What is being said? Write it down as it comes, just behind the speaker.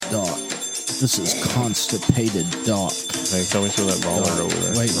Doc. This is Constipated Doc. Hey, tell me some of that bollard over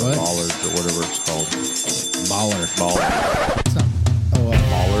there. Wait, what? Bollard or whatever it's called. Baller. Bollard.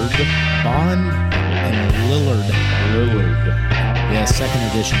 Bollard. Bond and Lillard. Lillard. Yeah, second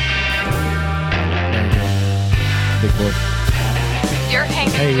edition. There you go. Big boy. You're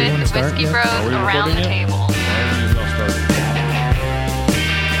hanging Hey, you wanna with start? Whiskey Yeah. Bros Are we around the recording yet? table.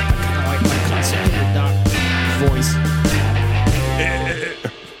 I like my Constipated Doc voice.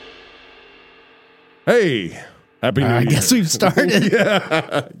 Hey, happy New Year. I guess we've started.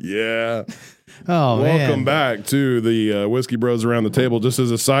 Yeah. Oh, Welcome man. back to the Whiskey Bros Around the Table. Just as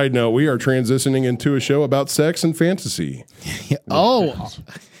a side note, we are transitioning into a show about sex and fantasy. Oh,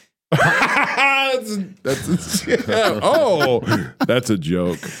 that's a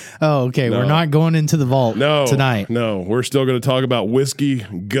joke. oh, okay. No. We're not going into the vault tonight. No, we're still going to talk about whiskey,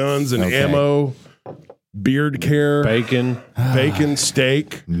 guns, and Okay. ammo, beard care, Bacon.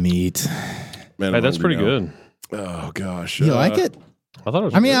 steak. Meat. Man, Hey, I'm that's hungry pretty now. good. Oh, gosh. You like it? I thought it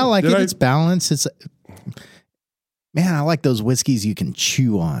was I mean, good. I like Did it. I- It's balanced. It's man, I like those whiskeys you can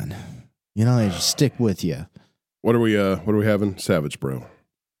chew on. You know, they just stick with you. What are we having? Savage, bro.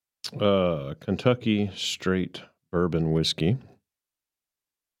 Kentucky straight bourbon whiskey.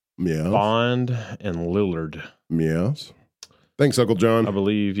 Yeah. Bond and Lillard. Yes. Thanks, Uncle John. I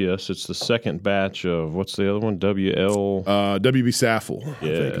believe, yes, it's the second batch of, what's the other one? WL. WB Saffel. I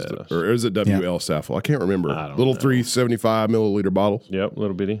think is Yes. or is it WL Saffel? I can't remember. I don't Little know. 375 milliliter bottles. Yep,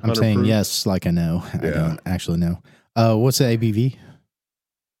 little bitty. I'm 100 saying proof. yes, like I know. I Yeah. don't actually know. What's the ABV?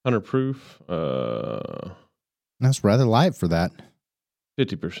 100 proof. That's rather light for that.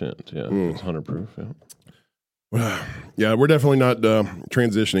 50%. Yeah, Mm. it's 100 proof. Yeah. Yeah, we're definitely not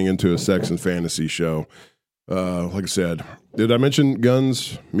transitioning into a sex and fantasy show. Like I said, did I mention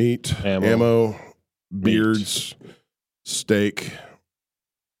guns, meat, ammo beards, steak,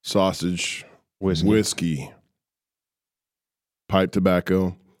 sausage, whiskey, pipe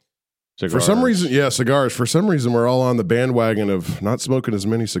tobacco? Cigars. For some reason, yeah, cigars. For some reason, we're all on the bandwagon of not smoking as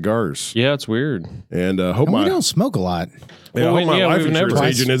many cigars. Yeah, it's weird. And hope And we my don't smoke a lot. Yeah, I Well, hope my yeah, life we've never-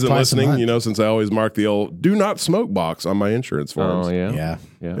 insurance agent isn't Twice a listening, month. you know, since I always mark the old "do not smoke" box on my insurance forms. Oh, yeah. Yeah.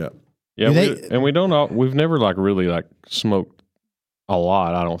 Yeah. Yeah. Do we, they- and we don't, we've never like really like smoked a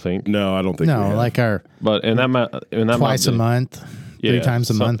lot, I don't think. No, I don't think we No, have. like our But, and that might, twice a month, three times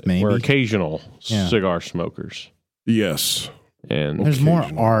a month, maybe. We're occasional Yeah. cigar smokers. Yes. And There's more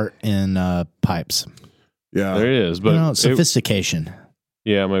occasional. art in pipes. Yeah. there is, but You know, it- sophistication.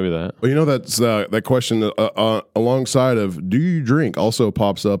 yeah, maybe that. Well, you know, that's that question alongside of "do you drink" also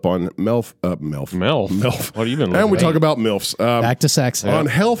pops up on MILF. MILF. What have you been looking And we at? talk about MILFs. Back to sex. on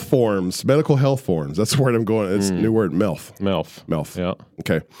health forms, medical health forms. That's the word I'm going. It's a new word, MILF. MILF. MILF. Yeah.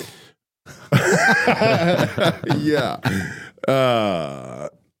 Okay. Yeah.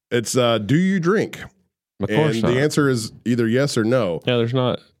 It's do you drink? Of course And not. the answer is either yes or no. Yeah, there's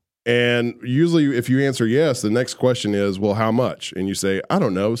not. And usually, if you answer yes, the next question is, well, how much? And you say, I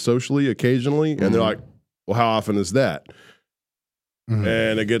don't know, socially, occasionally. And they're like, well, how often is that? Mhm.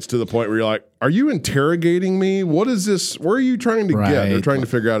 And it gets to the point where you're like, are you interrogating me? What is this? Where are you trying to get? Right. They're trying to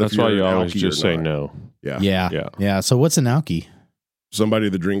figure out That's if you're why you an always alky just or say not. no. Yeah. Yeah. Yeah. Yeah. So what's an alky? Somebody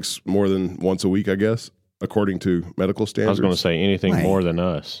that drinks more than once a week, I guess, according to medical standards. I was going to say anything Right. more than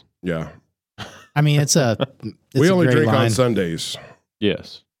us. Yeah. I mean, it's a We a only gray drink on line. Sundays.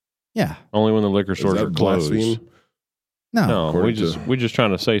 Yes. Yeah. Only when the liquor Is stores that are closed. blaspheme? No. No, According we're just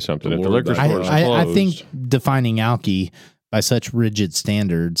trying to say something. the If the Lord liquor thy stores God. are closed, I think defining alky by such rigid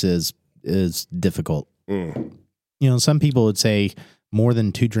standards is difficult. Mm. You know, some people would say more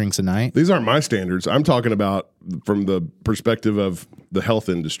than 2 drinks a night. These aren't my standards. I'm talking about from the perspective of the health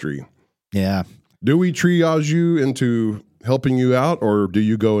industry. Yeah. Do we triage you into helping you out, or do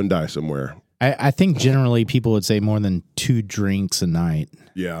you go and die somewhere? I think generally people would say more than 2 drinks a night.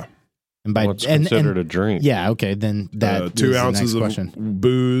 Yeah. And by what's considered a drink? yeah, okay, then that is 2 the ounces next of question.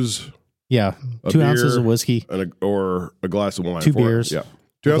 booze Yeah, a 2 ounces beer, of whiskey. and or a glass of wine. 2 Four- beers. Yeah. A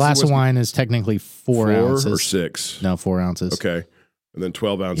 2 ounces glass of whiskey. wine is technically 4 ounces. or 6. No, 4 ounces. Okay. And then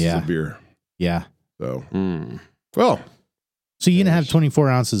 12 ounces Yeah. of beer. Yeah. So, Mm. well, So you can have 24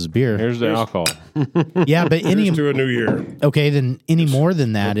 ounces of beer. Here's the alcohol. Yeah, but any here's to a new year. okay, then any more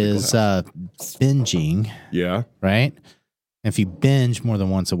than that is binging, Yeah. right? If you binge more than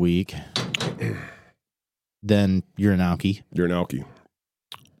once a week, then you're an alky. You're an alky.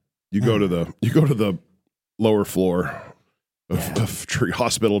 You go to the lower floor of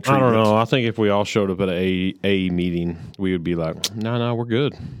hospital I treatment. don't know. I think if we all showed up at a meeting, we would be like, no, we're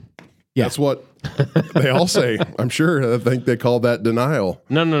good. Yeah. That's what they all say. I'm sure. I think they call that denial.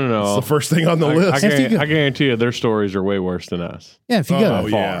 No. It's the first thing on the list. I guarantee you their stories are way worse than us. Yeah, if you go to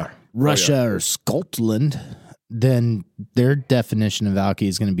yeah. Russia or Scotland, then their definition of alky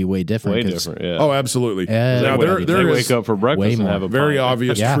is going to be way different. Way 'cause- different, yeah. Oh, absolutely. Yeah. Now, they there wake is up for breakfast and more. have a very pint.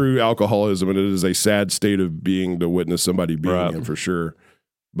 obvious Yeah. true alcoholism, and it is a sad state of being to witness somebody being Right. in for sure.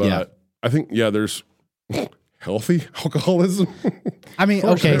 But Yeah. I think, there's healthy alcoholism. I mean,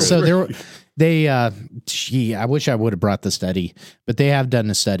 okay, so I wish I would have brought the study, but they have done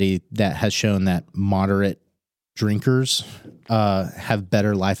a study that has shown that moderate drinkers have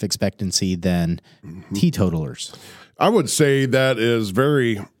better life expectancy than teetotalers. I would say that is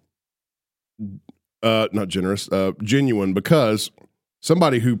very not generous, genuine, because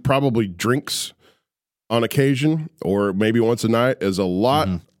somebody who probably drinks on occasion or maybe once a night is a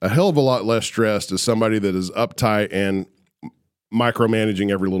hell of a lot less stressed as somebody that is uptight and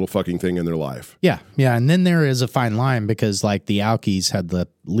micromanaging every little fucking thing in their life. Yeah, yeah, and then there is a fine line because like the alkies had the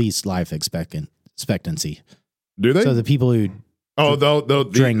least life expectancy. Do they? So the people who the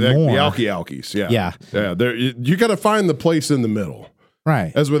drink more. alkies. Yeah. You got to find the place in the middle,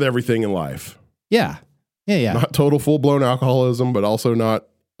 right, as with everything in life. yeah, Not total full blown alcoholism, but also not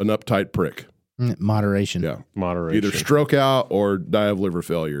an uptight prick. Moderation. Yeah. Moderation. Either stroke out or die of liver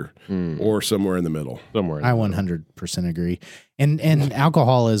failure or somewhere in the middle. Somewhere. I 100% agree. And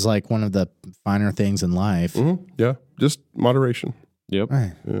alcohol is like one of the finer things in life. Mm-hmm. Yeah. Just moderation. Yep.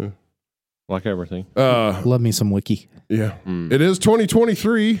 Right. Yeah. Like everything. Love me some wiki. Yeah. It is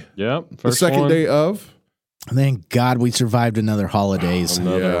 2023. Yep. The second day of. Thank God we survived another holidays.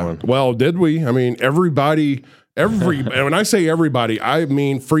 Another one. Well, did we? I mean, everybody. And when I say everybody, I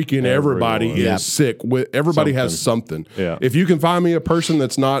mean freaking everybody is Yep. sick. Everybody has something. Yeah. If you can find me a person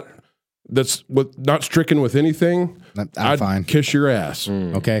that's not stricken with anything, I'm I'd fine. kiss your ass.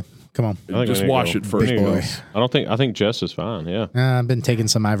 Okay, come on. I think Just we need to wash go. it first, Big boy. I think Jess is fine. Yeah. I've been taking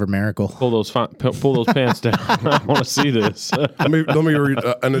some Ivermerical. Pull those pants down. I want to see this. Let me read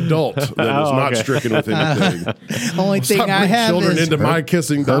an adult that is not okay. stricken with anything. Only thing Stop I bringing have children is into my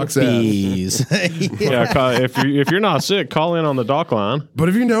kissing doc's ass. herpes. Yeah. If you're not sick, call in on the dock line. But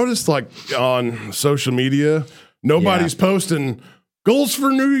have you noticed, like on social media, nobody's posting goals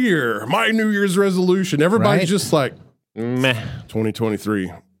for New Year, my New Year's resolution. Everybody's Right? just like, Meh.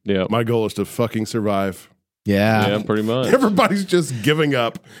 2023. Yeah. My goal is to fucking survive. Yeah. Yeah. Pretty much. Everybody's just giving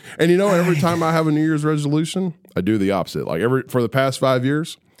up. And you know, every time I have a New Year's resolution, I do the opposite. Like for the past 5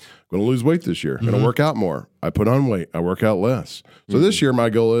 years, I'm going to lose weight this year. I'm going to work out more. I put on weight. I work out less. So this year, my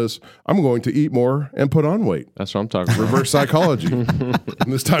goal is I'm going to eat more and put on weight. That's what I'm talking about. Reverse psychology. And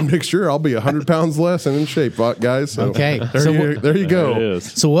this time next year, I'll be 100 pounds less and in shape, guys. So Okay. there you go. It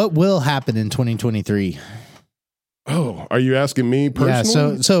is. So what will happen in 2023? Oh, are you asking me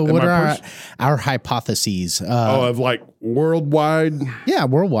personally? Yeah. So Am what I are our hypotheses? of like worldwide? Yeah,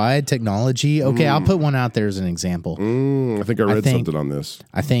 worldwide technology. Okay, I'll put one out there as an example. I think I read think- something on this.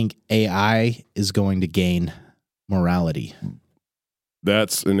 I think AI is going to gain morality.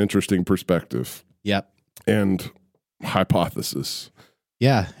 That's an interesting perspective Yep. and hypothesis.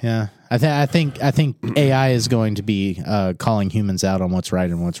 Yeah, yeah. I think AI is going to be calling humans out on what's right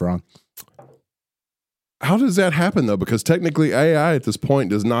and what's wrong. How does that happen though? Because technically AI at this point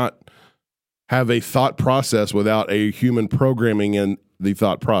does not have a thought process without a human programming in the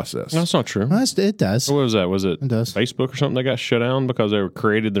thought process. That's not true. Well, it does. What was that? Was it It does. Facebook or something that got shut down because they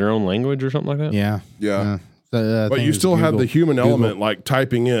created their own language or something like that? Yeah. Yeah. So, I But think you it was still have the Google. human Google. element like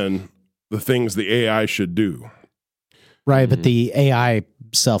typing in the things the AI should do. Right, but the AI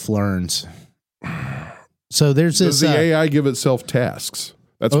self learns. So there's Does this. the AI give itself tasks?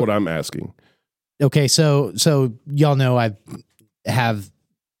 That's what I'm asking. Okay, so y'all know I have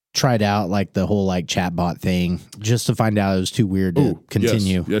tried out like the whole like chatbot thing just to find out it was too weird to Ooh,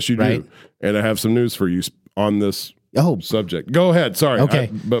 continue. Yes, you right? do. And I have some news for you on this Oh, subject. Go ahead. Sorry. Okay.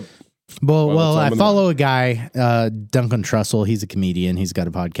 But well, that's I on follow a guy, Duncan Trussell. He's a comedian. He's got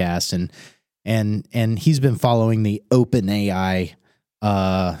a podcast, and he's been following the OpenAI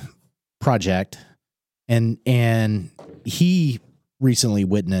project, and he recently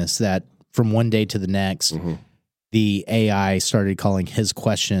witnessed that from one day to the next, the AI started calling his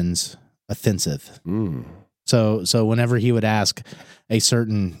questions offensive. So whenever he would ask a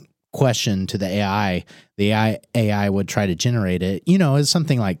certain question to the AI would try to generate it. You know, it's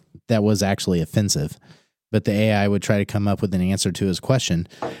something like that was actually offensive, but the AI would try to come up with an answer to his question.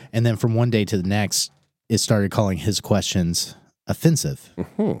 And then from one day to the next, it started calling his questions offensive.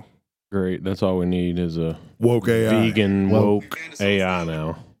 Great. That's all we need is a woke AI. vegan woke AI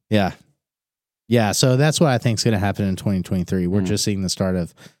now. Yeah. Yeah. So that's what I think is going to happen in 2023. We're just seeing the start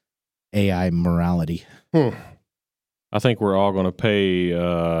of AI morality. I think we're all going to pay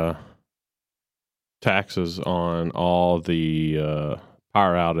taxes on all the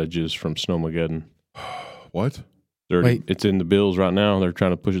power outages from Snowmageddon. What? Wait. It's in the bills right now. They're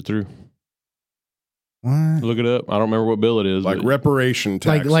trying to push it through. What? Look it up. I don't remember what bill it is. Like but reparation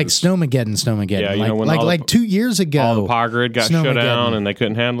taxes. Like Snowmageddon. Yeah, you know, when like 2 years ago. all the power grid got shut down and they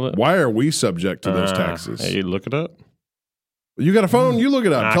couldn't handle it. Why are we subject to those taxes? Hey, look it up. You got a phone? You look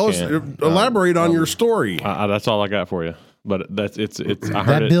it up. Tell us, elaborate on your story. That's all I got for you. But it's. I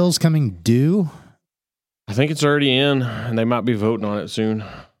heard that bill's coming due. I think it's already in, and they might be voting on it soon.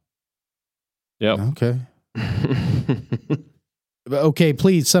 Yep. Okay. Okay,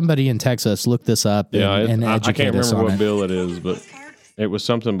 please, somebody in Texas, look this up and educate I can't us remember on what it. bill it is, but it was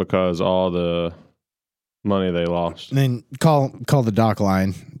something because all the money they lost. And then call the doc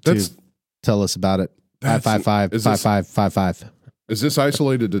line to tell us about it. 555-5555. Is this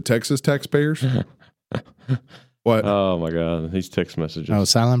isolated to Texas taxpayers? What? Oh my God, these text messages. Oh,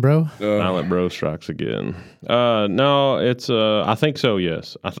 Silent Bro? Silent Bro strikes again. No, it's I think so.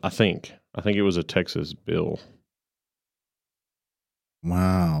 Yes, I think it was a Texas bill.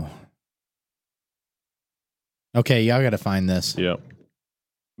 Wow. Okay, y'all got to find this. Yep.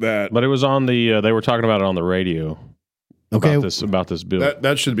 But it was on the. They were talking about it on the radio. Okay. About this bill.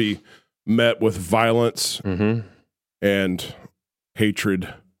 That should be met with violence and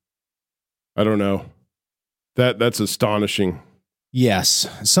hatred. I don't know. That's astonishing. Yes.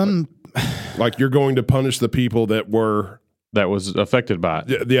 Like you're going to punish the people that was affected by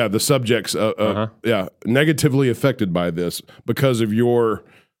it. Yeah, the subjects negatively affected by this because of your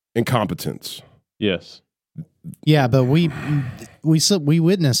incompetence. Yes. Yeah, but we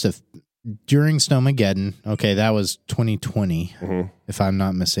witnessed during Snowmageddon. Okay, that was 2020, if I'm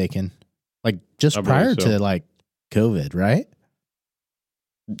not mistaken. Like just prior to like COVID, right?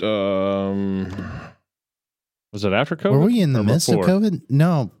 Was it after COVID? Were we in the midst of COVID?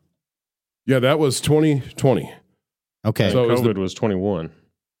 No. Yeah, that was 2020. Okay. So COVID was 21.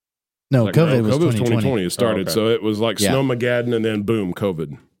 No, COVID was 2020. It started. Oh, okay. So it was like Snowmageddon and then boom,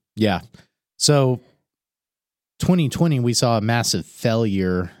 COVID. Yeah. So 2020, we saw a massive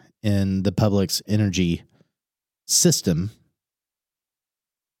failure in the public's energy system.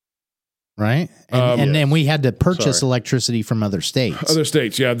 Right? And then we had to purchase electricity from other states. Other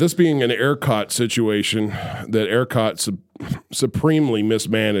states, yeah. This being an ERCOT situation that ERCOT supremely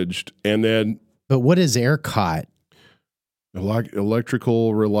mismanaged. And then. But what is ERCOT?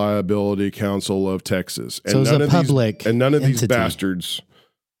 Electrical Reliability Council of Texas. And so it's a public and none of these entity. bastards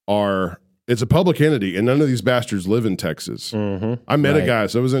are. It's a public entity, and none of these bastards live in Texas. I met a guy.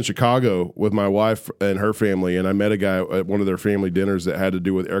 So I was in Chicago with my wife and her family, and I met a guy at one of their family dinners that had to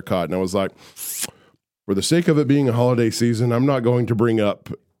do with ERCOT. And I was like, for the sake of it being a holiday season, I'm not going to bring up,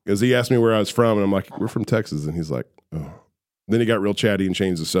 because he asked me where I was from, and I'm like, we're from Texas. And he's like, oh. Then he got real chatty and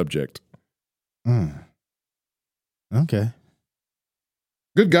changed the subject. Okay.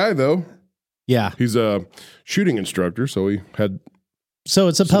 Good guy, though. Yeah. He's a shooting instructor, so he had... So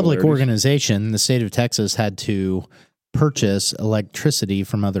it's a public organization. The state of Texas had to purchase electricity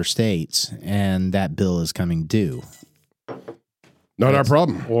from other states, and that bill is coming due. Not our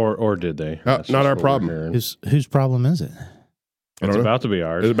problem. Or did they? Not our problem. Whose problem is it? It's about to be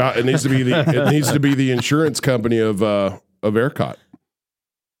ours. It needs to be the insurance company of ERCOT.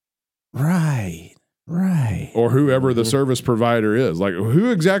 Right. Or whoever the service provider is. Like, who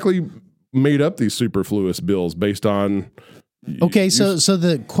exactly made up these superfluous bills based on... Okay, so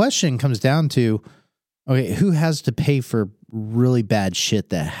the question comes down to, okay, who has to pay for really bad shit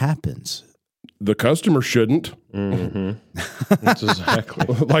that happens? The customer shouldn't. That's exactly.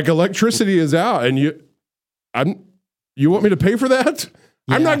 Like electricity is out, and you want me to pay for that?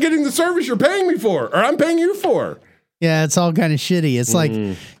 Yeah. I'm not getting the service you're paying me for, or I'm paying you for. Yeah, it's all kind of shitty. It's like,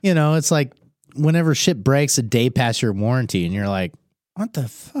 it's like whenever shit breaks a day past your warranty, and you're like, what the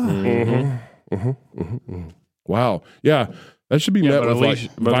fuck? Wow. Yeah. That should be met with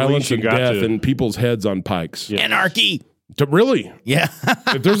violence and death and people's heads on pikes. Yeah. Anarchy. Really? Yeah.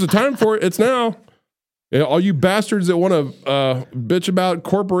 If there's a time for it, it's now. Yeah, all you bastards that want to bitch about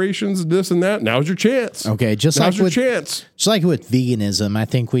corporations, this and that, now's your chance. Okay, just like with veganism, I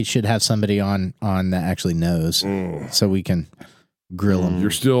think we should have somebody on that actually knows, so we can grill them.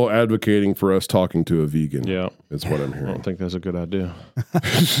 You're still advocating for us talking to a vegan. Yeah, that's what I'm hearing. I don't think that's a good idea.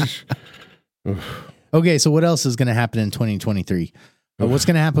 Okay, so what else is going to happen in 2023? What's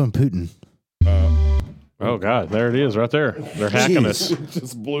going to happen with Putin? Oh, God, there it is right there. They're hacking us. It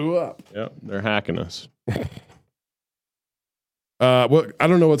just blew up. Yep, they're hacking us. Well, I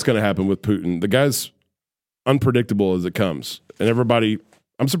don't know what's going to happen with Putin. The guy's unpredictable as it comes. And everybody,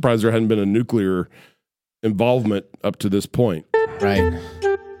 I'm surprised there hadn't been a nuclear involvement up to this point. Right.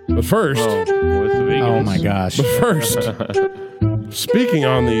 But first, with the vegans. Oh my gosh. but first, speaking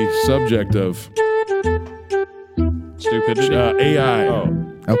on the subject of Stupidity. AI,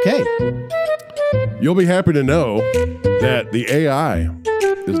 Okay. you'll be happy to know that the AI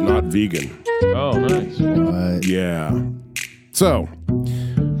is not vegan. Oh, nice. What? Yeah. So,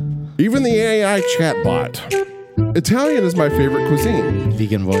 even the AI chatbot, Italian is my favorite cuisine.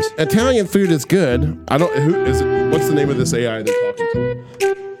 Vegan voice. Italian food is good. I don't. Who is it? What's the name of this AI they're talking to?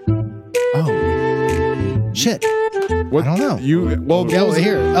 Oh. Shit. What, I don't know. What was it?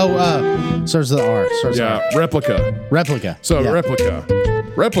 Here. Starts with the R. Starts with Yeah, R. replica. Replica. So Yeah.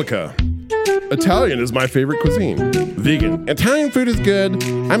 replica. Italian is my favorite cuisine. Vegan. Italian food is good.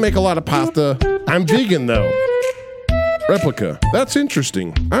 I make a lot of pasta. I'm vegan though. Replica. That's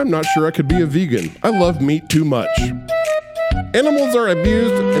interesting. I'm not sure I could be a vegan. I love meat too much. Animals are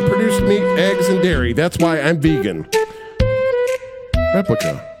abused and produce meat, eggs, and dairy. That's why I'm vegan.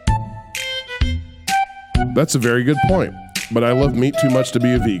 Replica. That's a very good point. But I love meat too much to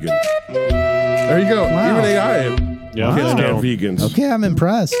be a vegan. There you go. Wow. Even AI Yeah, can't I know. stand vegans. Okay, I'm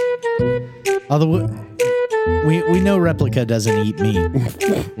impressed. Although we know Replica doesn't eat meat.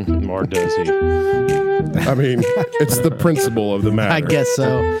 Or does he? I mean, it's the principle of the matter. I guess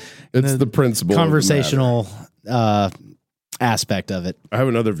so. It's the principle. Conversational aspect of it. I have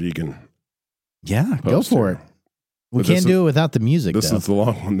another vegan. Yeah, go Post for here. it. We But can't this do it without the music, This though. is the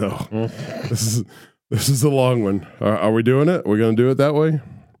long one, though. This is the long one. Are we doing it? We're going to do it that way?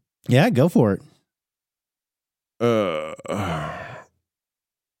 Yeah, go for it.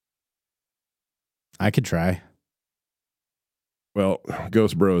 I could try. Well,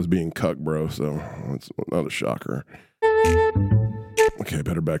 Ghost Bro is being cuck bro, so it's not a shocker. Okay,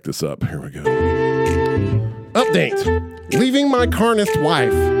 better back this up. Here we go. Update. Leaving my carnist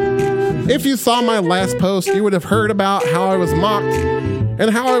wife. If you saw my last post, you would have heard about how I was mocked and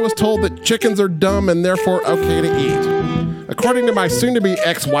how I was told that chickens are dumb and therefore okay to eat. According to my soon-to-be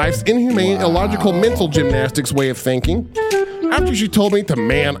ex-wife's inhumane, illogical mental gymnastics way of thinking, after she told me to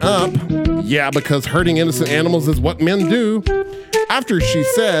man up, yeah, because hurting innocent animals is what men do, after she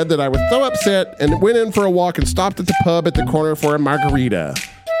said that I was so upset and went in for a walk and stopped at the pub at the corner for a margarita.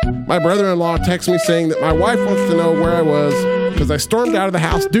 My brother-in-law texted me saying that my wife wants to know where I was because I stormed out of the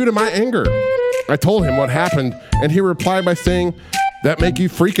house due to my anger. I told him what happened, and he replied by saying, "That make you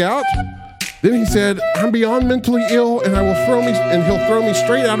freak out?" Then he said, "I'm beyond mentally ill, and he'll throw me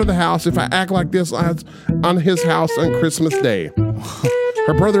straight out of the house if I act like this on his house on Christmas Day."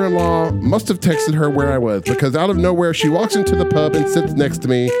 Her brother-in-law must have texted her where I was because out of nowhere she walks into the pub and sits next to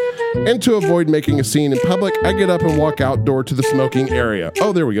me. And to avoid making a scene in public, I get up and walk outdoor to the smoking area.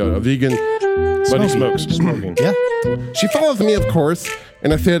 Oh, there we go. A vegan, but he smokes. Smoking. Yeah. She follows me, of course,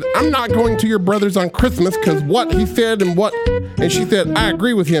 and I said, "I'm not going to your brother's on Christmas because what he said and what." And she said, "I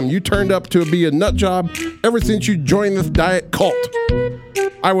agree with him. You turned up to be a nut job ever since you joined this diet cult."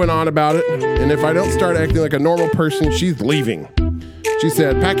 I went on about it, and if I don't start acting like a normal person, she's leaving. She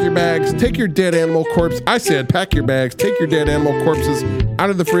said, "Pack your bags, take your dead animal corpse." I said, "Pack your bags, take your dead animal corpses out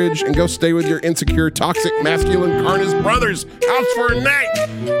of the fridge and go stay with your insecure, toxic, masculine, carnage brothers house for a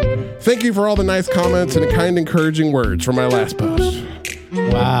night." Thank you for all the nice comments and kind, encouraging words from my last post.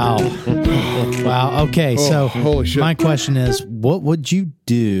 Wow. Wow. Okay. So holy shit. my question is, what would you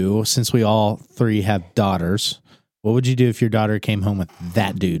do, since we all three have daughters, what would you do if your daughter came home with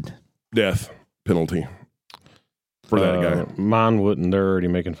that dude? Death penalty for that guy. Mine wouldn't. They're already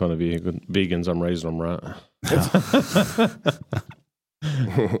making fun of vegans. I'm raising them right.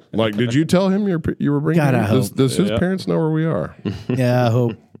 Like, did you tell him you were bringing God, I him? hope. Does his Yeah. parents know where we are? Yeah, I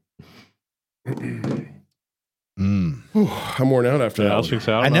hope. I'm worn out after that. I was one. gonna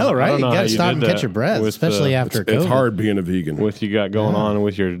say, I know, right? You got to stop and did catch that your breath, with, especially after It's COVID. hard being a vegan. with you got going on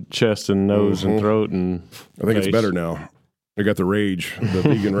with your chest and nose and throat and. I think it's face. better now. I got the rage, the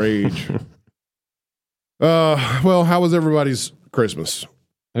vegan rage. Well, how was everybody's Christmas?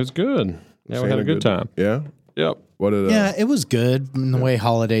 It was good. Yeah, we had a good time. Yeah. Yep. What did? Yeah, it was good in the way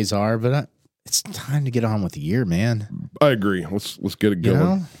holidays are, but it's time to get on with the year, man. I agree. Let's get it You going.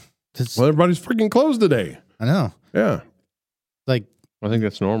 know? 'Cause Well, everybody's freaking closed today. I know. Yeah. Like, I think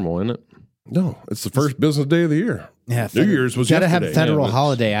that's normal, isn't it? No, it's the first business day of the year. yeah, New Year's was got to have yesterday. federal Yeah, but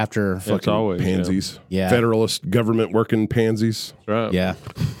holiday after. It's Fucking always pansies. Yeah. Federalist government working pansies. Yeah. Right. Yeah.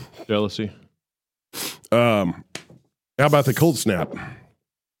 Jealousy. How about the cold snap?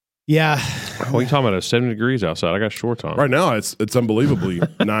 Yeah. What are you talking about? It's 70 degrees outside. I got shorts on. Right now, it's unbelievably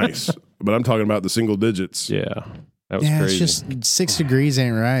nice, but I'm talking about the single digits. Yeah. That was Yeah, crazy. it's just 6 degrees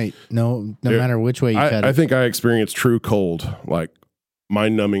ain't right. No Yeah. matter which way you cut I it. think I experienced true cold like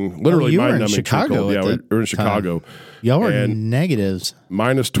mind-numbing, literally you were in mind-numbing. Chicago Yeah, at we the were in time. Chicago. Y'all were And- negatives.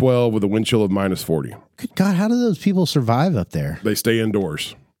 Minus 12 with a wind chill of minus 40. Good God, how do those people survive up there? They stay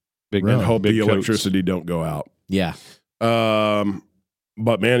indoors Big, Really? and hope big the coats. electricity don't go out. Yeah.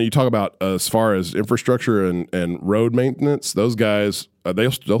 But man, you talk about as far as infrastructure and road maintenance, those guys,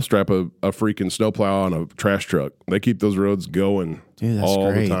 they'll strap a freaking snowplow on a trash truck. They keep those roads going Dude, that's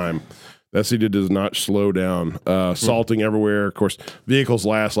all great. the time. That city does not slow down. Salting everywhere. Of course, vehicles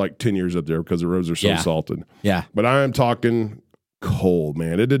last like 10 years up there because the roads are so Yeah. salted. Yeah. But I am talking cold,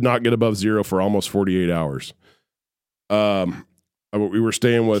 man. It did not get above zero for almost 48 hours. We were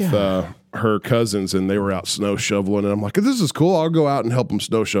staying with her cousins, and they were out snow shoveling. And I'm like, this is cool. I'll go out and help them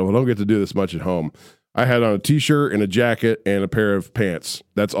snow shovel. I don't get to do this much at home. I had on a T-shirt and a jacket and a pair of pants.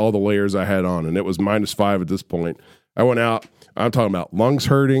 That's all the layers I had on, and it was minus 5 at this point. I went out. I'm talking about lungs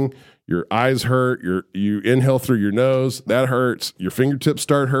hurting. Your eyes hurt. You inhale through your nose. That hurts. Your fingertips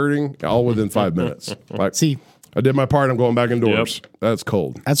start hurting. All within 5 minutes. Like, See, I did my part. I'm going back indoors. That's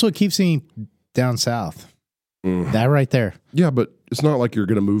cold. that's what keeps me down south. That right there. Yeah, but it's not like you're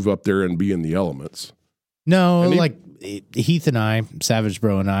going to move up there and be in the elements. No, And like Heath and I, Savage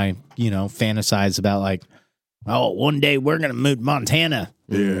Bro and I, fantasize about like, oh, one day we're going to move to Montana.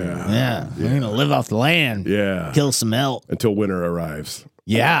 Yeah. Yeah. We're going to live off the land. Yeah. Kill some elk. Until winter arrives.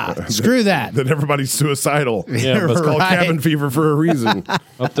 Yeah. Screw that. Then everybody's suicidal. Yeah, but It's called Right. cabin fever for a reason.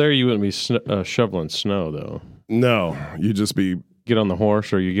 up there you wouldn't be shoveling snow though. No, you just be. Get on the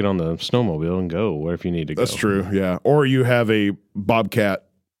horse or you get on the snowmobile and go where if you need to go. That's true. Yeah. Or you have a Bobcat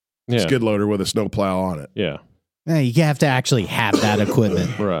Yeah. skid loader with a snowplow on it. Yeah. Yeah, you have to actually have that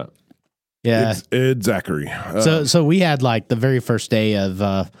equipment. Right. Yeah. It's Zachary. So we had like the very first day of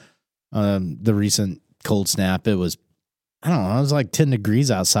the recent cold snap. It was, I don't know, it was like 10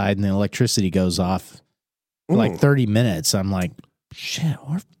 degrees outside and the electricity goes off for like 30 minutes. I'm like, shit,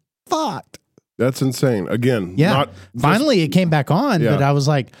 we're fucked. That's insane. Again, Yeah. not Finally, it came back on, Yeah. but I was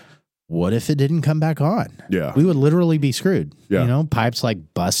like, what if it didn't come back on? Yeah. We would literally be screwed. Yeah. Pipes like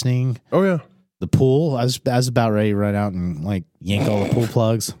busting. Oh yeah. The pool, I was about ready to run out and like yank all the pool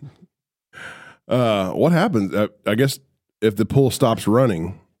plugs. What happens? I guess if the pool stops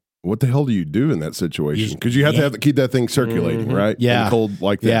running, what the hell do you do in that situation? Because you have to keep that thing circulating, right? Yeah. In cold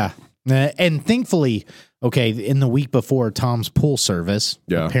like that. Yeah. And thankfully, okay, in the week before Tom's pool service,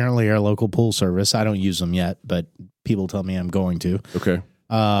 Yeah. apparently our local pool service, I don't use them yet, but people tell me I'm going to, Okay.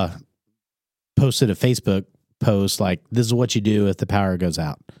 posted a Facebook post like, this is what you do if the power goes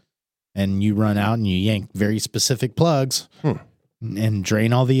out. And you run out and you yank very specific plugs and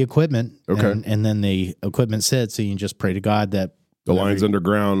drain all the equipment. Okay. And then the equipment sits, and you just pray to God that The lines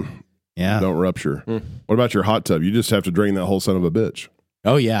underground yeah. don't rupture. What about your hot tub? You just have to drain that whole son of a bitch.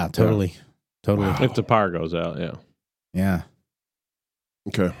 Oh yeah, totally. Totally. If the power goes out, yeah. Yeah.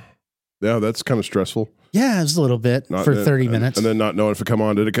 Okay. Yeah, that's kind of stressful. Yeah, it was a little bit for 30 minutes. And then not knowing if it come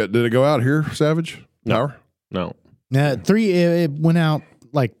on. Did it go out here, Savage? No. Power? No. It went out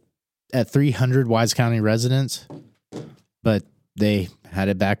like at 300 Wise County residents, but they had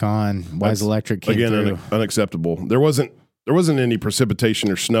it back on. Wise That's, Electric came Again, through. unacceptable. There wasn't any precipitation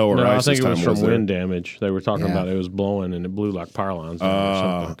or snow or No, ice. I think this it was time, from there? wind damage. They were talking Yeah. about it was blowing and it blew like power lines down or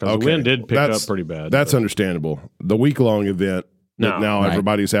something. Because okay. the wind did pick That's- up pretty bad. That's but- understandable. The week-long event that No. now Right.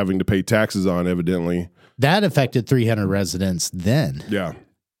 everybody's having to pay taxes on, evidently. That affected 300 residents then. Yeah.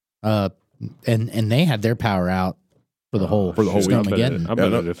 And they had their power out for the whole whole week. Snowmageddon. I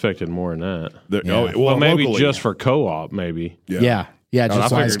bet Yeah, it affected more than that. Yeah. Well, maybe locally. just for co-op, maybe. Yeah. Just I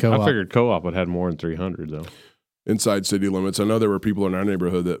Wise figured, Co-op. I figured co-op would had more than 300 though. Inside city limits. I know there were people in our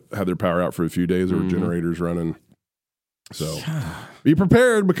neighborhood that had their power out for a few days. There were generators running. So be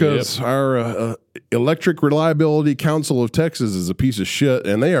prepared because our Electric Reliability Council of Texas is a piece of shit,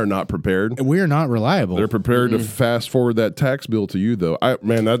 and they are not prepared. We're not reliable. They're prepared to fast forward that tax bill to you, though. I'm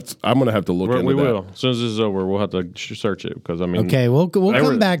going to have to look into We that. will. As soon as this is over, we'll have to search it because I mean, Okay, we'll They come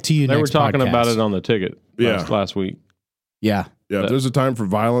were- back to you they next were talking podcast. about it on the ticket Yeah. last week. Yeah. Yeah, if there's a time for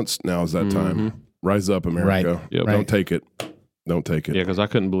violence, now is that time. Rise up, America. Right. Yep. Don't take it. Don't take it. Yeah, because I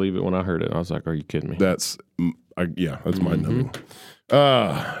couldn't believe it when I heard it. I was like, "Are you kidding me?" That's mind numbing.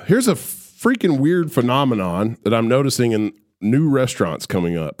 Here's a freaking weird phenomenon that I'm noticing in new restaurants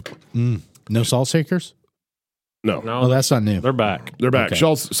coming up. No salt shakers? No, No, Oh, that's not new. they're back. they're back.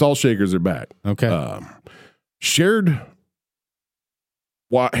 Okay. Salt shakers are back. Okay. Shared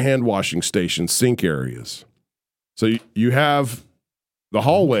hand washing stations, sink areas. So you have the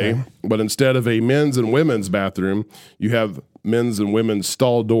hallway, but instead of a men's and women's bathroom, you have men's and women's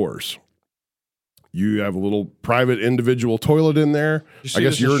stall doors. You have a little private individual toilet in there. You see I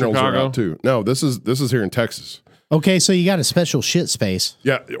guess this in urinals are Chicago? out too. No, this is here in Texas. Okay, so you got a special shit space.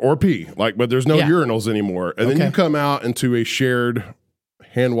 Yeah, or pee. But there's no Yeah. urinals anymore. And then Okay. you come out into a shared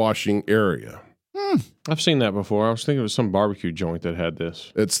hand washing area. I've seen that before. I was thinking it was some barbecue joint that had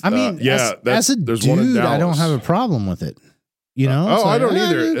this. It's I mean, as a there's one in dude, I don't Dallas. have a problem with it. You know? It's I like, don't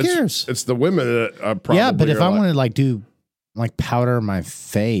either. Who cares? It's the women that probably Yeah, but if are I like, want to like do like powder my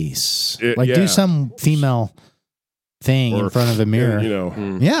face, like yeah. do some female thing in or- front of a mirror. you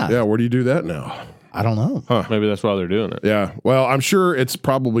know, Yeah, yeah, where do you do that now? I don't know. Maybe that's why they're doing it. Yeah, well, I'm sure it's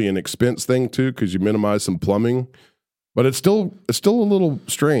probably an expense thing too because you minimize some plumbing, but it's still a little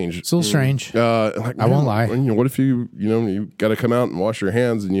strange. It's a little strange. Like, I won't lie. What if you got to come out and wash your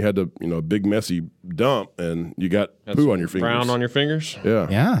hands and you had to a big messy dump and you got poo on your fingers? Brown on your fingers? Yeah.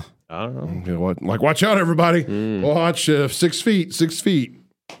 Yeah. I don't know. You know what? Like, watch out, everybody! Watch 6 feet, 6 feet.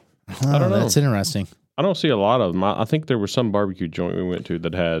 I don't know. That's interesting. I don't see a lot of them. I think there was some barbecue joint we went to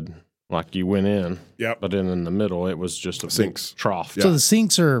that had, like, you went in, Yep. but then in the middle it was just a big Sinks. trough. Yeah. So the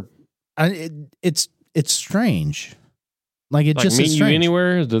sinks are, it's strange. Like it Like, just meet is you strange.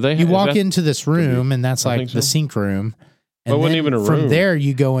 anywhere? Do they? You is walk that- into this room and that's I like think the so. sink room. And But it wasn't then even a from room. there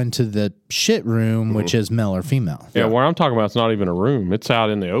you go into the shit room, which is male or female. Yeah, where I'm talking about, it's not even a room. It's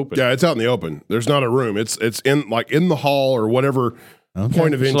out in the open. Yeah, it's out in the open. There's not a room. It's in the hall or whatever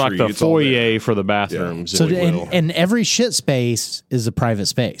point of It's entry. like the it's all there. foyer for the bathrooms. So if you will. and every shit space is a private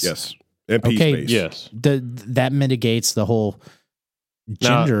space. Yes. MP Okay, space. Yes. That mitigates the whole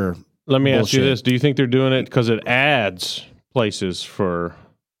Now, gender. Let me ask you Bullshit. this: do you think they're doing it because it adds places for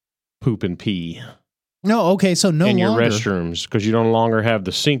poop and pee No, okay, so no in your longer. restrooms? Because you don't longer have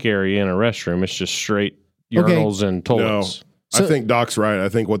the sink area in a restroom; it's just straight Okay. urinals and toilets. So- I think Doc's right. I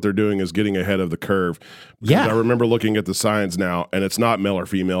think what they're doing is getting ahead of the curve. Because Yeah. I remember looking at the signs now, and it's not male or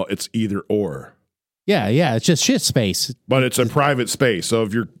female. It's either or. Yeah, it's just shit space. But it's a private space. So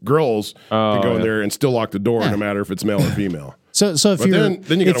if your girls can go in there and still lock the door, Yeah. no matter if it's male or female. So if But you're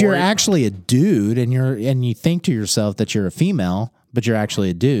then you if gotta you're worry- actually a dude and you think to yourself that you're a female, but you're actually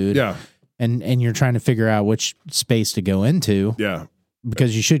a dude, Yeah. and you're trying to figure out which space to go into Yeah.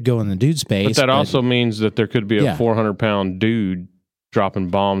 because you should go in the dude space. But that also means that there could be a Yeah. 400-pound dude dropping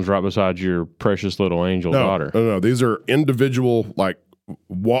bombs right beside your precious little angel daughter. No. These are individual, like,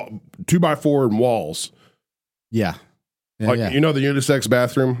 2x4 and walls. yeah. Like, yeah. the unisex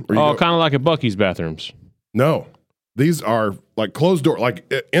bathroom? where you Oh, go- kind of like at Bucky's bathrooms. No. These are like closed door, like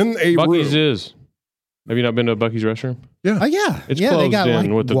in a Bucky's room. is. Have you not been to a Bucky's restroom? Oh yeah, It's yeah. closed They got in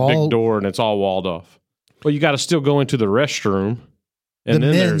like with the wall, big door and it's all walled off. Well, you got to still go into the restroom, and The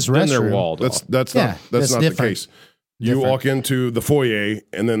then men's then they're restroom. walled That's off. that's Yeah, not that's that's not the different. case. You Different. walk into the foyer,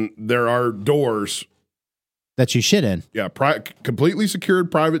 and then there are doors. that you shit in. Yeah, completely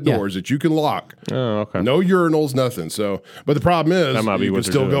secured private Yeah. doors that you can lock. Oh, okay. No urinals, nothing. So, but the problem is, That might be you what can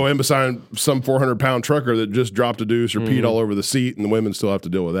they're still doing. go in beside some 400-pound trucker that just dropped a deuce or Mm-hmm. peed all over the seat, and the women still have to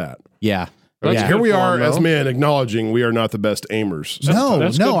deal with that. Yeah. That's yeah. Here we good for are 'em, as though. men acknowledging we are not the best aimers. No,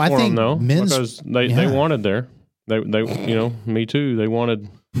 That's no. good I for think 'em, though, men's. because they yeah. wanted there. They me too. They wanted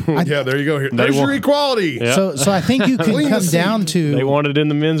Yeah, there you go. There's your want- equality. Yeah. So I think you can Clean the come seat. down to they wanted in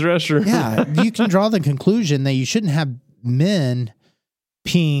the men's restroom. yeah. You can draw the conclusion that you shouldn't have men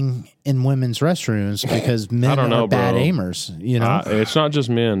peeing in women's restrooms because men don't know, are bad bro. aimers. You know, It's not just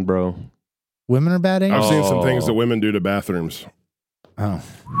men, bro. women are bad I've aimers. seen some things Oh. that women do to bathrooms. Oh,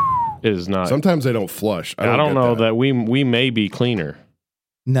 It is not. Sometimes they don't flush. I don't get know that we may be cleaner.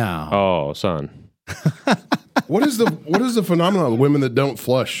 no. Oh, son. What is the phenomenon of women that don't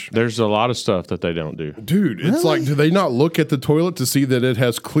flush? There's a lot of stuff that they don't do. Dude, it's Really? like, do they not look at the toilet to see that it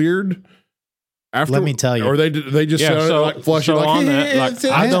has cleared? After, Let me tell you. or they just Yeah, sit so, like flushing. so like, on that, like, it's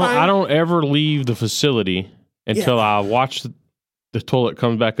I fine. don't ever leave the facility until I watch the toilet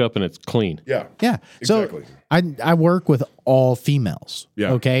comes back up and it's clean. Yeah, Yeah. exactly. So I work with all females.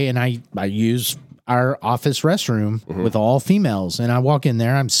 Yeah. Okay. And I use our office restroom with all females. And I walk in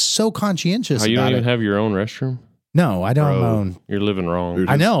there. I'm so conscientious Oh, you about don't it. even have your own restroom? No, I don't Bro, own. you're living wrong. Dude.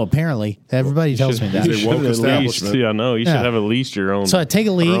 I know. Apparently, everybody tells me that. you should- woke at least, establishment. yeah, I know. You Yeah. should have at least your own. So I take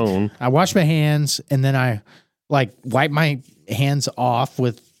a your leak, own. I wash my hands, and then I like wipe my hands off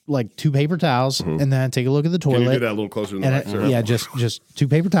with like 2 paper towels, and then I take a look at the Can you do toilet. that a little closer to the And mic, sir? yeah, just 2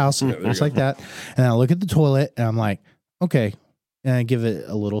 paper towels, just like that. And I look at the toilet, and I'm like, okay. And I give it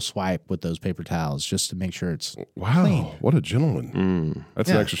a little swipe with those paper towels just to make sure it's Wow, clean. what a gentleman. That's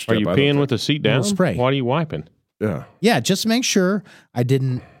Yeah. an extra step. Are you I don't peeing think. with the seat down? spray. Why are you wiping? Yeah. Yeah, just to make sure I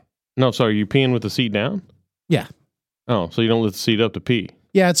didn't. No, so are you peeing with the seat down? Yeah. Oh, so you don't lift the seat up to pee?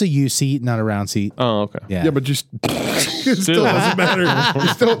 Yeah, it's a U seat, not a round seat. Oh, okay. Yeah. Yeah, but just it still doesn't matter.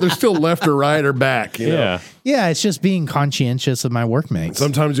 There's still left or right or back. You know? Yeah. Yeah, it's just being conscientious of my workmates.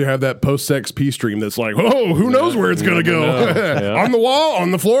 Sometimes you have that post-sex pee stream that's like, oh, who knows where it's going to go? Yeah. On the wall,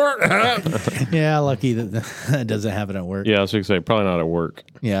 on the floor. Yeah, lucky that that doesn't happen at work. Yeah, I was going to say, probably not at work.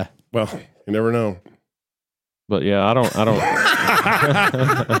 Yeah. Well, you never know. But yeah, I don't.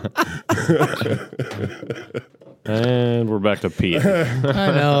 And we're back to pee. I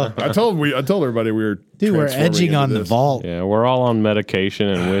know. I told everybody we were Dude, we're transforming edging into on the this. vault. Yeah, we're all on medication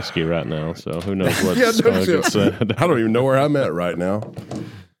and whiskey right now, so who knows what's Yeah, going to get said. I don't even know where I'm at right now.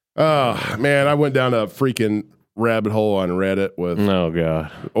 Oh, man, I went down a freaking rabbit hole on Reddit with, Oh,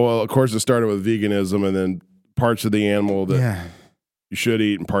 God. well, of course, it started with veganism and then parts of the animal that you should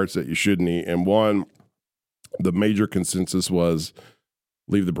eat and parts that you shouldn't eat. And the major consensus was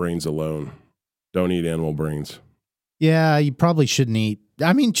leave the brains alone. Don't eat animal brains. Yeah, you probably shouldn't eat.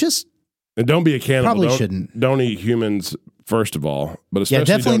 I mean, And don't be a cannibal. Probably shouldn't. Don't eat humans, first of all. But especially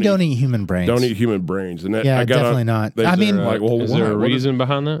definitely don't eat human brains. Don't eat human brains. And that, Yeah, definitely not. I mean, Is there a reason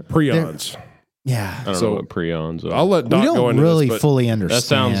behind that? Prions. Yeah. I don't So, know what prions are. I'll let Doc We go don't into really this, but fully That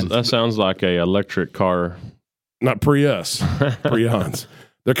understand. sounds like a electric car. not Prius. Prions.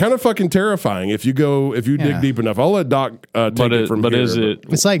 They're kind of fucking terrifying if you dig deep enough. I'll let Doc take it from here. Is it?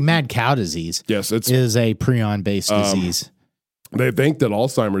 It's like mad cow disease. Yes, it's Is a prion-based disease. they think that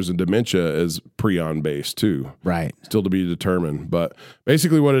Alzheimer's and dementia is prion based too. Right. Still to be determined. But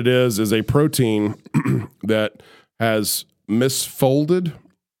basically what it is a protein that has misfolded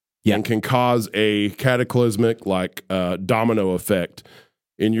and can cause a cataclysmic domino effect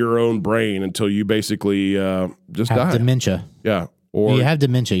in your own brain until you basically just Have die. dementia. Yeah. Or You have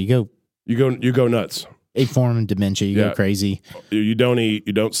dementia. You go nuts. a form of dementia. You Yeah. go crazy. You don't eat,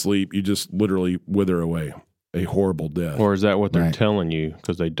 you don't sleep, you just literally wither away. A horrible death. Or is that what they're Right. telling you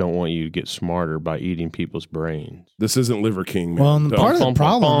because they don't want you to get smarter by eating people's brains? This isn't Liver King, man. Well, and part of the Bum, bum,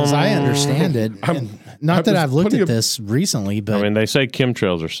 problem is I bum. understand it. And not that was I've looked putting at this recently, but I mean, they say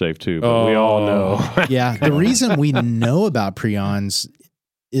chemtrails are safe too, but we all know. yeah, the reason we know about prions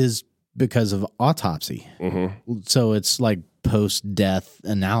is because of autopsy. Mm-hmm. So it's like post-death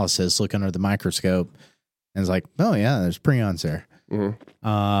analysis, look under the microscope, and it's like, oh yeah, there's prions there.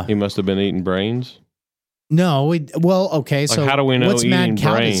 Mm-hmm. He must have been eating brains. No, okay. So how do we know what's eating mad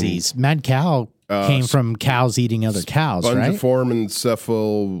cow brains? disease? Mad cow came from cows eating other cows, right? Spongiform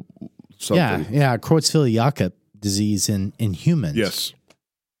encephal something. Yeah, Creutzfeldt-Jakob disease in humans. Yes.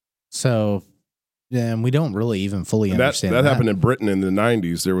 So, and we don't really even fully That understand that happened in Britain in the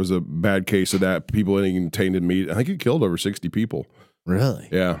 90s. There was a bad case of that. People eating tainted meat. I think it killed over 60 people. Really?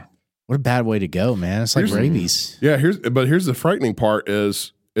 Yeah. What a bad way to go, man. It's like Here's- rabies. Yeah. Here's the frightening part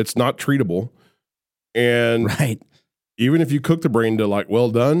is it's not treatable. And Right. even if you cook the brain to well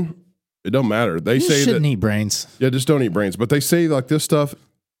done, it don't matter. They You say shouldn't that eat brains. yeah, just don't eat brains. But they say this stuff,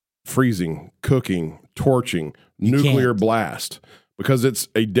 freezing, cooking, torching, nuclear can't. blast, because it's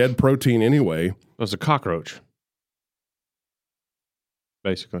a dead protein anyway. It's a cockroach,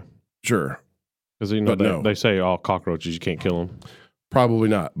 basically. Sure, Because But no. they say all cockroaches you can't kill them. probably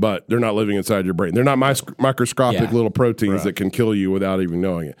not. But they're not living inside your brain. They're not microscopic Yeah. little proteins Right. that can kill you without even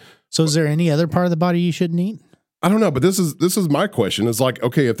knowing it. So, is there any other part of the body you shouldn't eat? I don't know, but this is my question. It's like,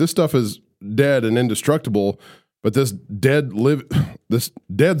 okay, if this stuff is dead and indestructible, but this dead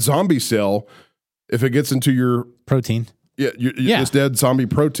zombie cell, if it gets into your Protein. this dead zombie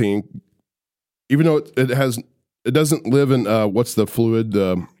protein, even though it doesn't live in what's the fluid,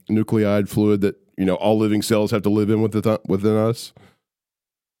 the nucleide fluid that all living cells have to live in within us.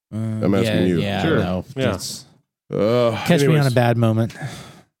 I'm asking you. Yeah, Sure. no. Yeah. It's- Catch me on anyways. a bad moment.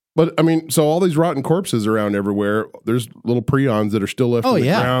 But I mean, so all these rotten corpses around everywhere. There's little prions that are still left Oh, in the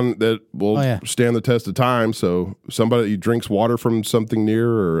yeah. ground that will Oh, yeah. stand the test of time. So somebody drinks water from something near,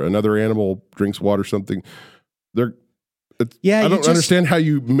 or another animal drinks water something. Yeah, I you don't just- understand how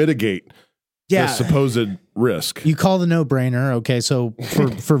you mitigate Yeah. the supposed risk. You call the no-brainer. Okay, so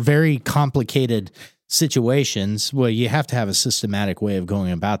for very complicated situations, well, you have to have a systematic way of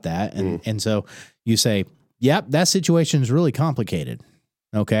going about that, and so you say, "Yep, that situation is really complicated."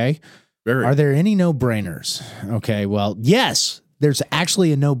 Okay, Very. are there any no-brainers? Okay, well, yes, there's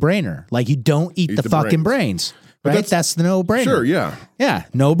actually a no-brainer. Like you don't eat the fucking brains, right? that's- That's the no-brainer. Sure, yeah. Yeah,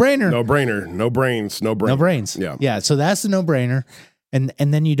 no-brainer. No brainer, no brains, no brain. No brains. Yeah. Yeah. So that's the no-brainer. And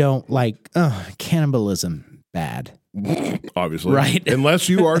then you don't cannibalism bad. Obviously. Right. Unless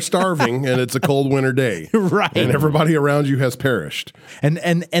you are starving and it's a cold winter day. Right. And everybody around you has perished. And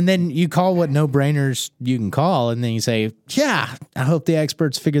then you call what no-brainers you can call, and then you say, yeah, I hope the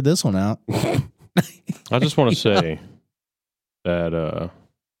experts figured this one out. I just want to say that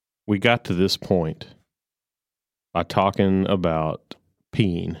we got to this point by talking about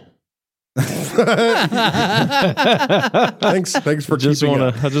peeing. Thanks for just keeping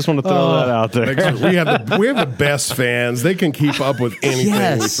up. I just want to throw that out there. We have the best fans. They can keep up with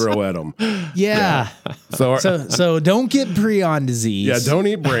anything we throw at them. Yeah. So don't get prion disease. Yeah, don't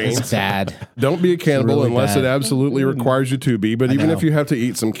eat brains. It's bad. Don't be a cannibal really unless bad. it absolutely requires you to be. But even know. if you have to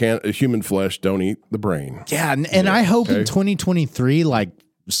eat some human flesh, don't eat the brain. Yeah, and I hope okay. in 2023, like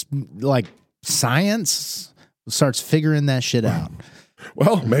science starts figuring that shit out.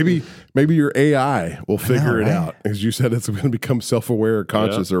 Well, maybe your AI will figure it right? out. As you said, it's going to become self-aware,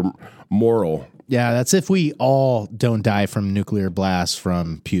 conscious, or moral. Yeah, that's if we all don't die from nuclear blasts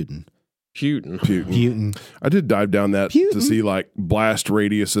from Putin. Putin. I did dive down that Putin. to see like blast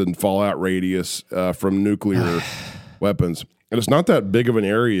radius and fallout radius from nuclear weapons. And it's not that big of an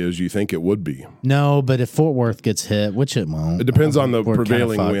area as you think it would be. No, but if Fort Worth gets hit, which it won't. It depends on the we're kinda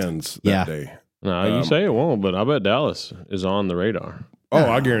prevailing fucked. winds that day. No, you say it won't, but I bet Dallas is on the radar. Oh,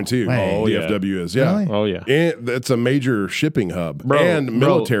 I guarantee you. Wait. Oh, DFW is. Yeah. Really? Oh, yeah. And it's a major shipping hub and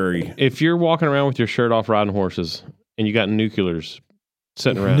military. If you're walking around with your shirt off riding horses and you got nuclears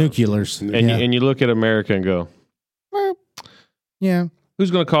sitting around, Nuclears. and you look at America and go, yeah.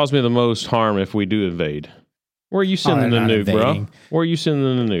 who's going to cause me the most harm if we do invade? Where are you sending the they're not nuke, invading. bro? Where are you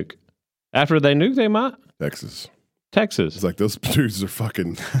sending the nuke? After they nuke, they might. Texas. Texas. It's like those dudes are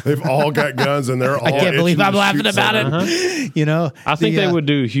fucking, they've all got guns and they're all I can't believe itching I'm to laughing shoot about something. it. You know, I think they would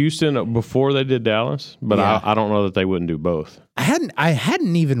do Houston before they did Dallas, but Yeah. I don't know that they wouldn't do both. I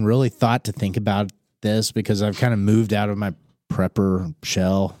hadn't even really thought to think about this because I've kind of moved out of my prepper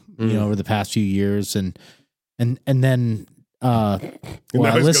shell, you know, over the past few years, and then And now I he's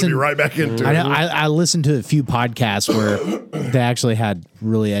going to listened. be right back into I it. know. I listened to a few podcasts where they actually had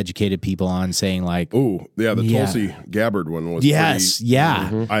really educated people on saying like, Ooh, yeah, the Yeah. Tulsi Gabbard one was yes, pretty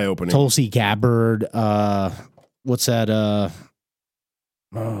yeah, eye-opening. Tulsi Gabbard. What's that?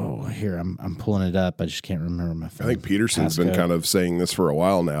 Oh, here I'm pulling it up. I just can't remember my I phone. think Peterson's been passcode. kind of saying this for a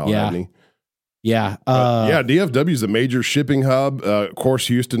while now, Yeah. hasn't he? Yeah. Yeah, DFW is a major shipping hub. Of course,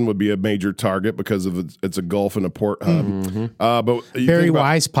 Houston would be a major target because of it's a Gulf and a port hub. But you Barry think about-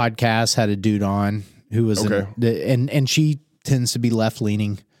 Weiss podcast had a dude on who was and she tends to be left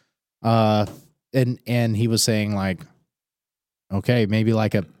leaning, and he was saying like, okay, maybe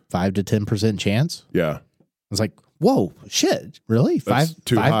like a 5 to 10% chance. yeah, I was like, whoa, shit, really? that's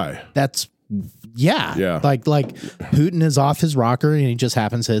too high. That's yeah. Yeah. Like Putin is off his rocker and he just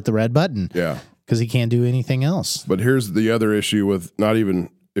happens to hit the red button Yeah, because he can't do anything else. but here's the other issue with not even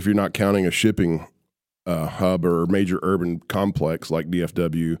if you're not counting a shipping hub or major urban complex like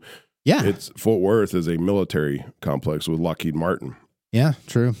DFW. Yeah. It's Fort Worth is a military complex with Lockheed Martin. Yeah.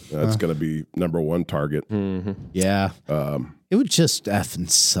 True. That's going to be number one target. Yeah. It would just effing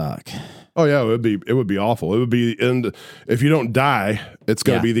suck. Oh yeah, it would be awful. It would be end if you don't die, it's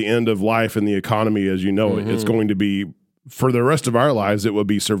going to Yeah. be the end of life and the economy as you know it. It's going to be for the rest of our lives. It would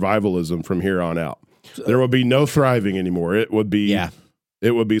be survivalism from here on out. There would be no thriving anymore. It would be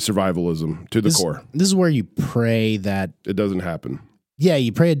It would be survivalism to the core. This is where you pray that It doesn't happen. yeah,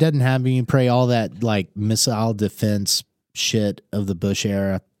 you pray it doesn't happen. You pray all that like missile defense shit of the Bush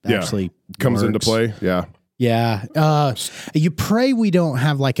era actually Comes into works. play. Yeah. Yeah. You pray we don't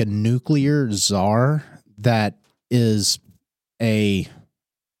have like a nuclear czar that is a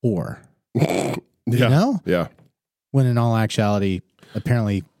whore. Yeah. You know? Yeah. When in all actuality,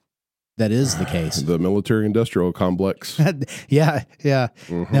 apparently that is the case. The military industrial complex. Yeah.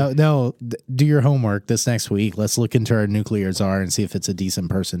 Mhm. No. Do your homework this next week. Let's look into our nuclear czar and see if it's a decent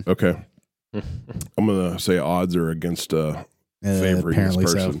person. Okay. I'm going to say odds are against favoring this Apparently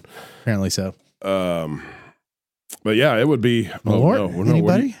person. so. Apparently so. But yeah, it would be. Malort?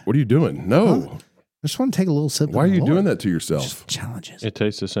 Anybody? What are you doing? No. Huh? I just want to take a little sip. Why are of you Malort. doing that to yourself? Just challenges. It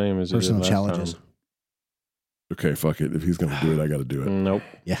tastes the same as Personal it did last challenges. time. Okay, fuck it. If he's going to do it, I got to do it. Nope.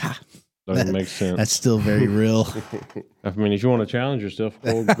 Yeah. Doesn't make sense. That's still very real. I mean, if you want to challenge yourself,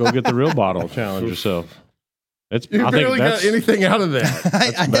 go get the real bottle. Challenge yourself. It's. You I barely think got that's anything out of that.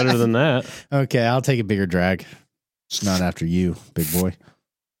 that's better than that. Okay, I'll take a bigger drag. It's not after you, big boy.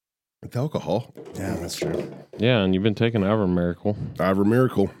 It's alcohol. Yeah, that's true. Yeah, and you've been taking Ever Miracle. Ivor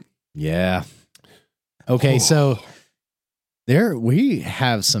Miracle. Yeah. Okay, so there we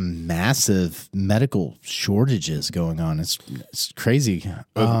have some massive medical shortages going on. It's crazy.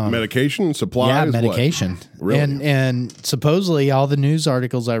 Medication, supplies. Yeah, what? medication. Really? And supposedly all the news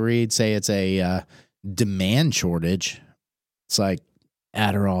articles I read say it's a demand shortage. It's like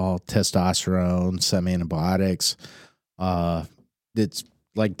Adderall, testosterone, some antibiotics. It's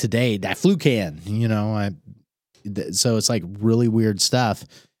like today, that Flucan, so it's like really weird stuff.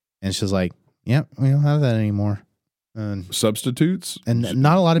 And she's like, "Yep, we don't have that anymore." Substitutes? And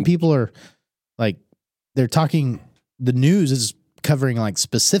not a lot of people are like, they're talking, the news is covering like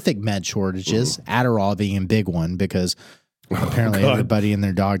specific med shortages, Adderall being a big one because apparently everybody and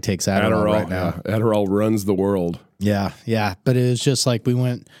their dog takes Adderall right now. Yeah. Adderall runs the world. Yeah. Yeah. But it was just like we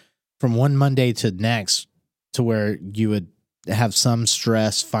went from one Monday to next to where you would have some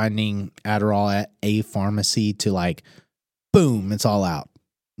stress finding Adderall at a pharmacy to like, boom, it's all out.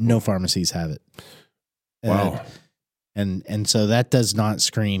 No pharmacies have it. Wow. And so that does not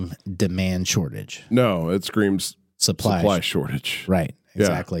scream demand shortage. No, it screams Supply shortage. Right.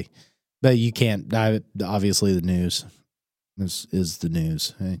 Exactly. Yeah. But you can't, obviously the news is the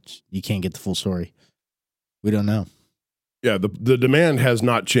news. You can't get the full story. We don't know. Yeah. The demand has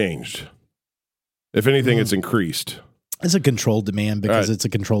not changed. If anything, it's increased. It's a controlled demand because it's a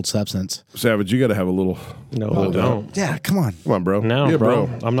controlled substance. Savage, you got to have a little. No, don't. Yeah, come on. Come on, bro. No, yeah, bro.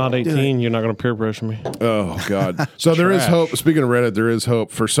 I'm not 18. You're not going to peer pressure me. Oh, God. So there is hope. Speaking of Reddit, there is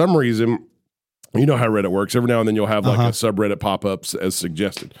hope. For some reason, you know how Reddit works. Every now and then you'll have like a subreddit pop up as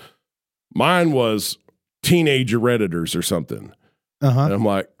suggested. Mine was teenager Redditors or something. And I'm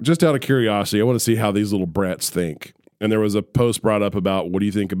like, just out of curiosity, I want to see how these little brats think. And there was a post brought up about what do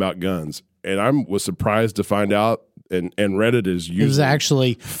you think about guns? And I was surprised to find out. And Reddit is usually, it was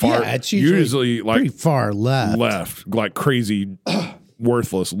actually far, it's usually like pretty far left, like crazy,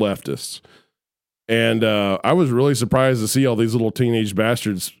 worthless leftists. And I was really surprised to see all these little teenage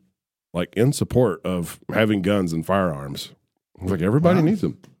bastards like in support of having guns and firearms. I was like, everybody needs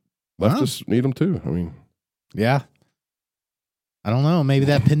them. Leftists need them too. I mean, yeah. I don't know. Maybe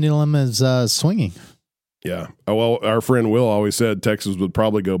that pendulum is swinging. Yeah. Oh, well, our friend Will always said Texas would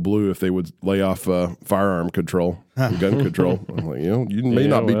probably go blue if they would lay off firearm control and gun control. I'm like, you may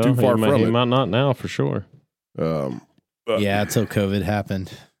not be too far from it. He might not now for sure. Yeah, until COVID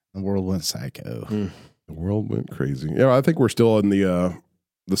happened, the world went psycho. The world went crazy. Yeah, I think we're still in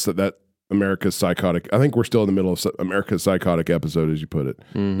that America's Psychotic. I think we're still in the middle of America's Psychotic episode, as you put it.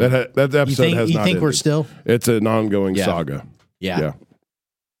 That episode has not. You think we're still? It's an ongoing saga. Yeah.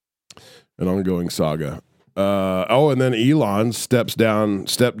 An ongoing saga. And then Elon stepped down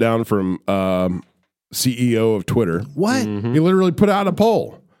from CEO of Twitter. What? He literally put out a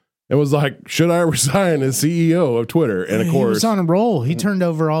poll. It was like, should I resign as CEO of Twitter? And of course, he was on a roll. He turned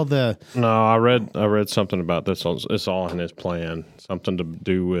over all the. No, I read something about this. It's all in his plan. Something to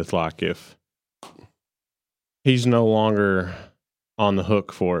do with like if he's no longer on the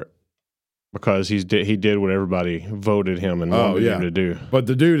hook for it. Because he did what everybody voted him and wanted him to do. But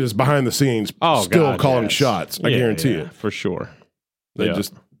the dude is behind the scenes calling shots. I guarantee it. For sure. They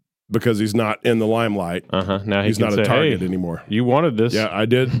just because he's not in the limelight. Now he's not a target anymore. You wanted this. Yeah, I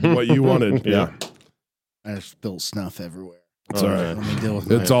did what you wanted. Yeah. I spilled snuff everywhere. It's all right. Let me deal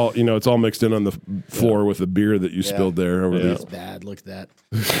with it's all it's all mixed in on the floor with the beer that you spilled there over It's bad. Look at that.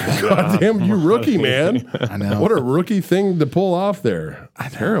 God damn, you rookie, man. I know. What a rookie thing to pull off there.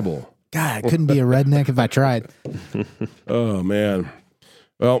 Terrible. God, I couldn't be a redneck if I tried. Oh man.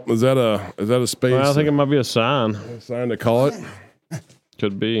 Well, is that a space? Well, I think it might be a sign. A sign to call it.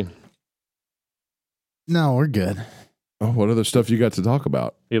 Could be. No, we're good. Oh, what other stuff you got to talk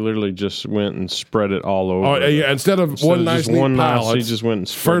about? He literally just went and spread it all over. Oh yeah, instead of one nice pile, he just went and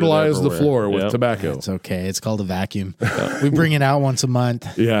fertilized the floor with tobacco. It's okay. It's called a vacuum. We bring it out once a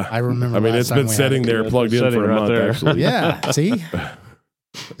month. Yeah, I remember. I mean, it's been sitting there plugged in for a month. Actually, yeah. See.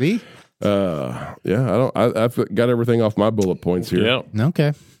 I've got everything off my bullet points here. Yeah.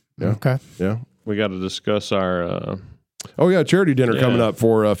 Okay. Yeah. Okay. Yeah. We got to discuss our. Charity dinner coming up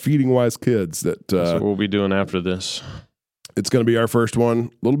for Feeding Wise Kids. That's what we'll be doing after this. It's going to be our first one.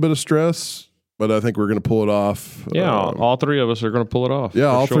 A little bit of stress, but I think we're going to pull it off. Yeah, all three of us are going to pull it off. Yeah,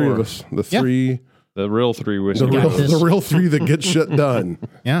 all three of us. The real three. The real three that get shit done.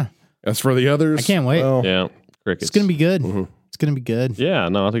 Yeah. As for the others, I can't wait. Well, yeah, crickets. It's going to be good. Mm-hmm. It's going to be good. Yeah,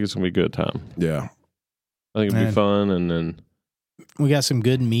 no, I think it's going to be a good time. Yeah. I think it'll be fun, and then we got some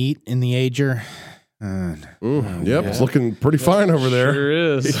good meat in the ager. It's looking pretty fine over there. Sure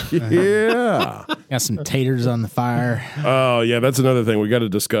is. Yeah. Got some taters on the fire. Oh yeah, that's another thing. We got to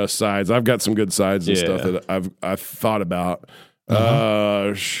discuss sides. I've got some good sides and stuff that I've thought about.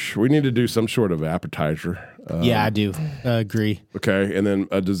 We need to do some sort of appetizer. Yeah, I do agree. Okay, and then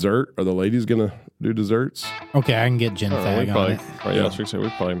a dessert. Are the ladies gonna do desserts? Okay, I can get Jen Fag on it. We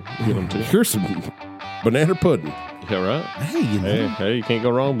probably get them too. Here's some banana pudding. Yeah, right. Hey, you can't go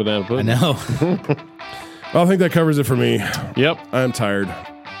wrong with banana pudding. I know. I think that covers it for me. Yep. I'm tired.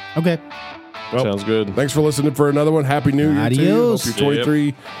 Okay. Well, sounds good. Thanks for listening for another one. Happy New Year to you. Hope your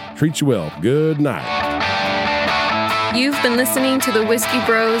 23 treats you well. Good night. You've been listening to the Whiskey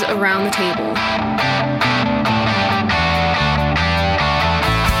Bros Around the Table.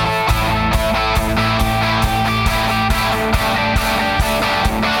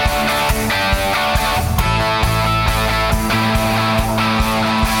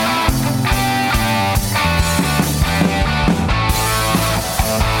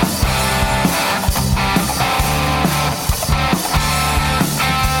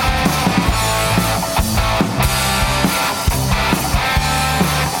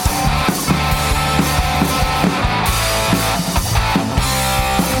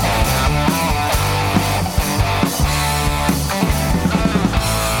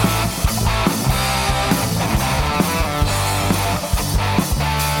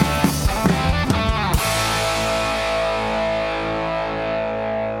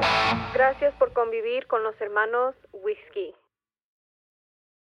 Gracias por convivir con los hermanos Whiskey.